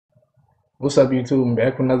What's up, YouTube? I'm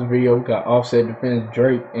back with another video. We got Offset defends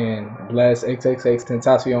Drake and blast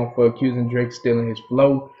xxxTentacion for accusing Drake stealing his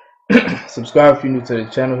flow. Subscribe if you're new to the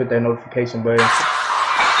channel. Hit that notification button.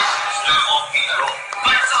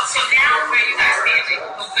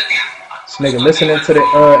 This nigga listening to the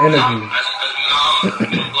interview.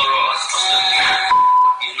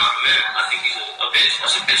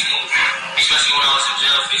 Especially when I was in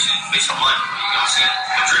jail facing money. You know what I'm saying?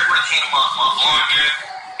 If Drake would have came to my barn here,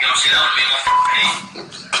 you know what I'm saying? That would have made my fucking pain.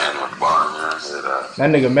 Came to my barn here and said that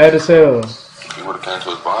nigga mad as hell. He would have came to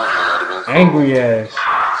his barn here, that'd have been cool. Angry ass.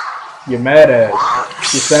 You're mad ass.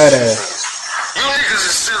 You're sad ass. You niggas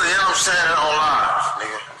is silly, you know what I'm saying? On live,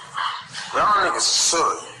 nigga. Y'all niggas is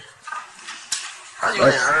silly. How you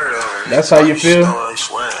ain't heard of it? That's how you feel? I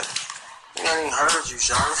swear. You ain't even heard you,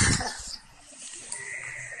 Sean.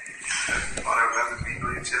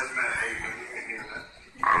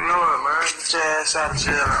 I know it, man. Get your ass out of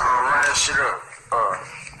jail and run that shit up.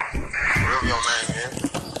 Whatever your name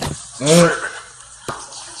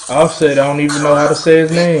is. Offset, I don't even know how to say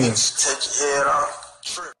his name. Take your head off.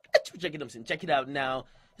 Check it out now.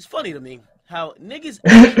 It's funny to me how niggas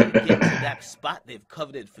actually get to that spot they've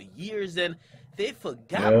coveted for years and they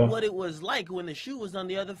forgot what it was like when the shoe was on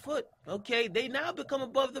the other foot. Okay, they now become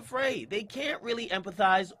above the fray. They can't really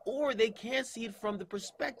empathize, or they can't see it from the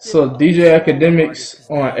perspective. So DJ Academics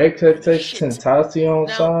on xxxTentacion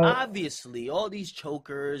side. Obviously, all these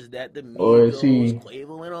chokers that the Migos,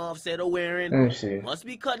 Quavo, and Offset are wearing must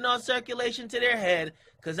be cutting off circulation to their head.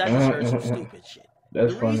 Cause I just heard some stupid shit.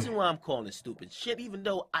 That's the funny. reason why I'm calling it stupid shit, even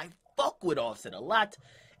though I fuck with Offset a lot,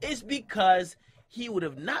 is because he would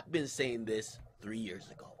have not been saying this 3 years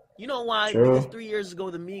ago. You know why? True. Because 3 years ago,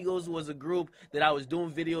 the Migos was a group that I was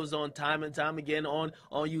doing videos on time and time again on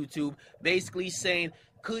YouTube, basically saying,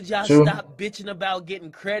 could y'all stop bitching about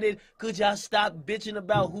getting credit? Could y'all stop bitching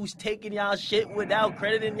about who's taking y'all shit without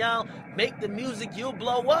crediting y'all? Make the music, you'll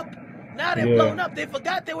blow up. Now they're blown up. They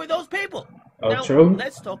forgot they were those people. Now,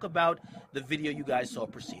 let's talk about the video you guys saw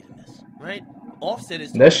preceding this, right? Offset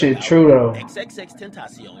is that shit true though.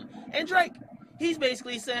 xxxTentacion and Drake. He's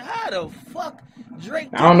basically saying, how the fuck Drake?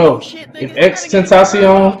 I don't know. Shit, if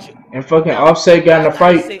xXXTentacion and fucking Offset got in a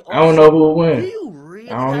fight, I don't know who will win. Do you really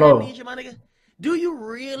I don't know. My nigga? Do you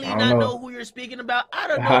really not know who you're speaking about? I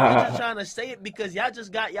don't know if you're just trying to say it because y'all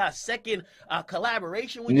just got y'all second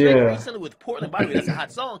collaboration with Drake recently with Portland. By the way, that's a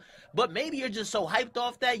hot song. But maybe you're just so hyped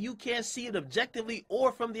off that you can't see it objectively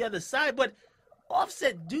or from the other side. But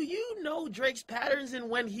Offset, do you know Drake's patterns and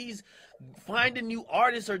when he's finding new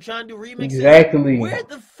artists or trying to remix? Exactly. Where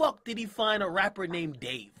the fuck did he find a rapper named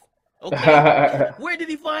Dave? Okay. Where did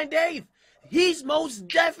he find Dave? He's most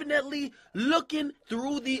definitely looking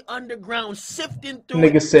through the underground, sifting through.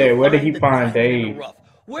 Nigga said, where did he find Dave?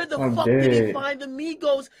 Where the fuck did he find the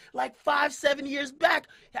Migos like 5-7 years back?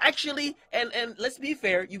 Actually, and let's be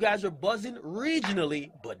fair, you guys are buzzing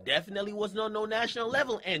regionally, but definitely wasn't on no national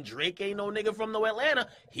level. And Drake ain't no nigga from no Atlanta.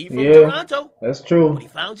 He from Toronto. That's true. But he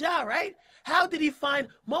found y'all, right? How did he find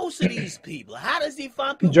most of these people? How does he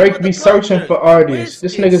find people? Drake be searching for artists.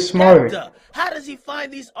 This nigga's smart. How does he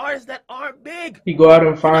find these artists that aren't big? He go out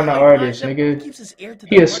and find the artists, nigga.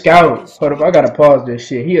 He a scout. Hold up, I gotta pause this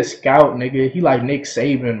shit. He a scout, nigga. He like Nick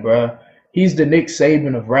Saban, bruh. He's the Nick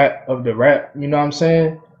Saban of the rap. You know what I'm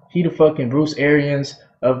saying? He the fucking Bruce Arians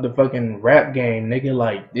of the fucking rap game, nigga.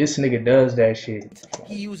 Like, this nigga does that shit.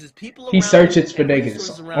 He uses people around. He searches for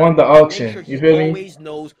niggas on the auction. You feel me? He always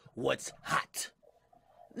knows what's hot.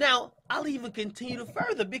 Now, I'll even continue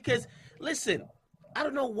further because, listen, I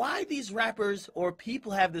don't know why these rappers or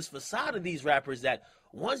people have this facade of these rappers that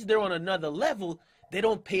once they're on another level, they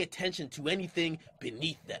don't pay attention to anything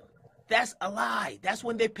beneath them. That's a lie. That's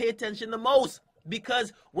when they pay attention the most.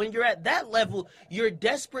 Because when you're at that level, you're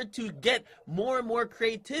desperate to get more and more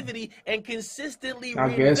creativity and consistently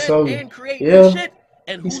reinvent and create new shit.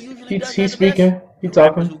 And who usually does that the best? He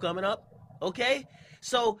talking. Who coming up? Okay?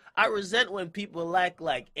 So I resent when people act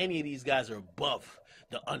like any of these guys are above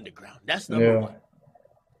the underground. That's number one.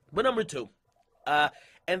 But number two,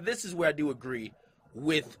 and this is where I do agree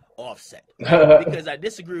with Offset. Because I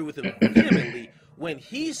disagree with him vehemently. When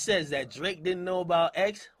he says that Drake didn't know about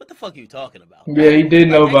X, what the fuck are you talking about? Yeah, he did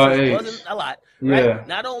know about X. Buzzing a lot, right?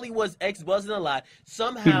 Not only was X buzzing a lot,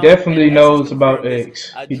 somehow he definitely knows about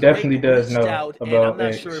X. He definitely does know about X. I'm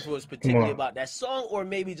not sure if it was particularly about that song or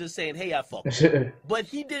maybe just saying, "Hey, I fuck." But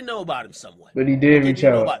he did know about him somewhat. But he did reach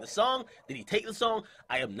out. Did he know about the song? Did he take the song?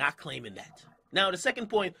 I am not claiming that. Now, the second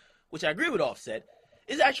point, which I agree with Offset,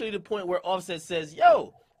 is actually the point where Offset says,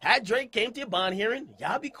 "Yo, had Drake came to your bond hearing,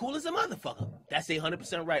 y'all be cool as a motherfucker." That's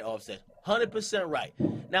 100% right, Offset. 100% right.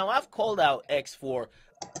 Now, I've called out X for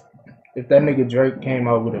If that nigga Drake came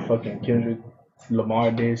out with a fucking Kendrick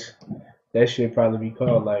Lamar diss, that shit probably be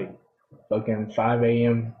called like fucking 5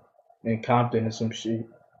 a.m. in Compton or some shit.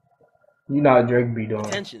 You know how Drake be doing.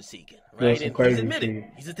 Attention seeking, Doing right? some And he's crazy admitted shit.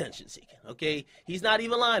 he's attention seeking, okay? He's not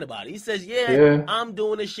even lying about it. He says, yeah, Yeah, I'm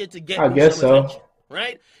doing this shit to get I me guess some so. attention,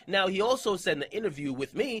 right? Now, he also said in the interview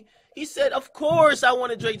with me, he said, of course I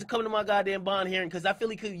wanted Drake to come to my goddamn bond hearing because I feel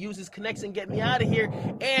he could use his connects and get me out of here.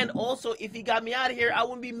 And also, if he got me out of here, I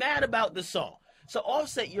wouldn't be mad about the song. So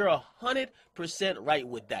Offset, you're 100% right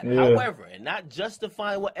with that. Yeah. However, and not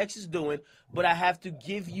justifying what X is doing, but I have to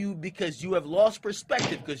give you, because you have lost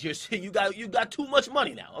perspective, because you got too much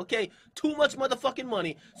money now, okay? Too much motherfucking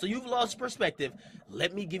money, so you've lost perspective.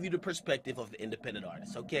 Let me give you the perspective of the independent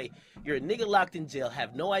artist, okay? You're a nigga locked in jail,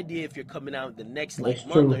 have no idea if you're coming out in the next month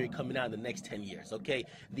or you're coming out in the next 10 years, okay?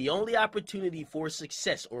 The only opportunity for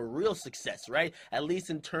success, or real success, right, at least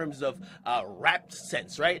in terms of rap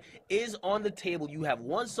sense, right, is on the table. You have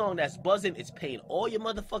one song that's buzzing, it's paying all your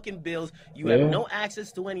motherfucking bills, you have no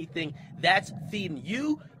access to anything, that's feeding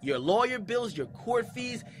you, your lawyer bills, your court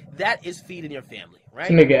fees, that is feeding your family, right?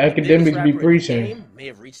 This nigga academics be preaching. May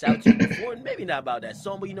have reached out to you before, and maybe not about that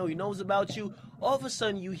song, but you know he knows about you. All of a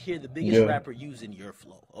sudden you hear the biggest rapper using your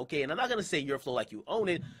flow, okay? And I'm not gonna say your flow like you own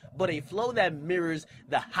it, but a flow that mirrors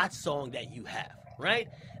the hot song that you have, right?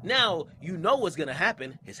 Now, you know what's gonna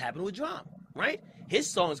happen. It's happened with Drum, right? His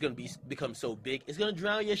song is gonna become so big, it's gonna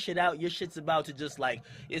drown your shit out. Your shit's about to just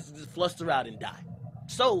fluster out and die.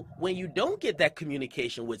 So when you don't get that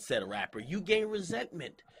communication with said rapper, you gain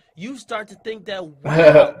resentment. You start to think that,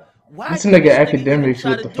 wow, why this nigga academics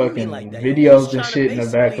try with to the do me fucking like that? videos and shit in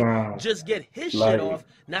the background. Just get his Like, shit off,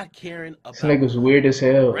 not caring about this nigga's weird as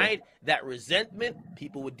hell. right? That resentment,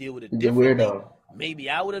 people would deal with it The differently. weirdo. Maybe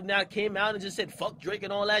I would have not came out and just said fuck Drake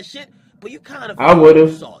and all that shit, but you kind of I would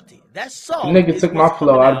have. salty. That salt Nigga is took what's my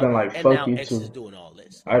flow, coming I'd have out, been like, and fuck now you X too. is doing all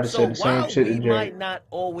this. I'd have said the same while shit to we Drake. might not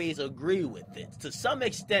always agree with it, to some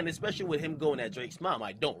extent, especially with him going at Drake's mom,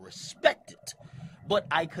 I don't respect it, but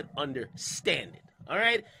I could understand it. All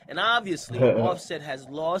right? And obviously, Offset has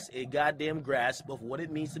lost a goddamn grasp of what it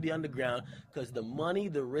means to be underground, because the money,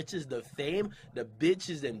 the riches, the fame, the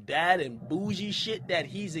bitches and bad and bougie shit that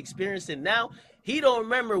he's experiencing now, he don't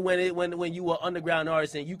remember when you were underground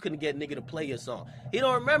artist and you couldn't get a nigga to play your song. He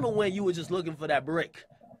don't remember when you were just looking for that brick.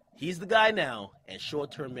 He's the guy now, and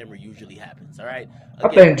short-term memory usually happens, all right? Again,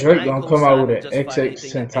 I think Drake gonna come out with an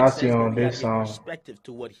xxXTentacion on this song.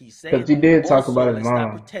 Because he did talk about his mom.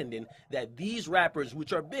 Stop pretending that these rappers,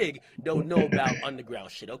 which are big, don't know about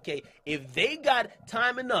underground shit, okay? If they got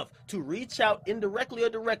time enough to reach out indirectly or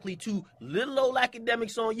directly to little old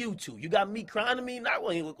academics on YouTube, you got me crying to me,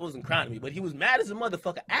 he wasn't crying to me, but he was mad as a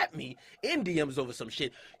motherfucker at me in DMs over some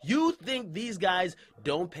shit. You think these guys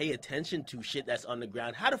don't pay attention to shit that's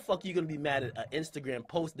underground? How the fuck are you gonna be mad at an Instagram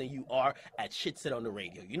post than you are at shit said on the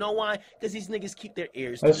radio? You know why? Because these niggas keep their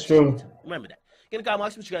ears to the shit. Remember that. Get in the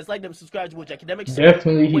comments, what you guys like them, subscribe to Watch Academics.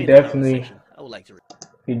 Definitely, he definitely, I would like to read.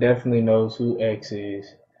 He definitely knows who X is.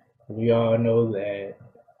 We all know that.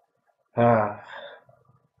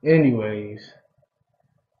 Anyways,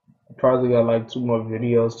 probably got like 2 more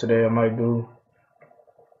videos today I might do.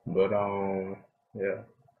 But yeah,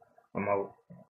 I'm out.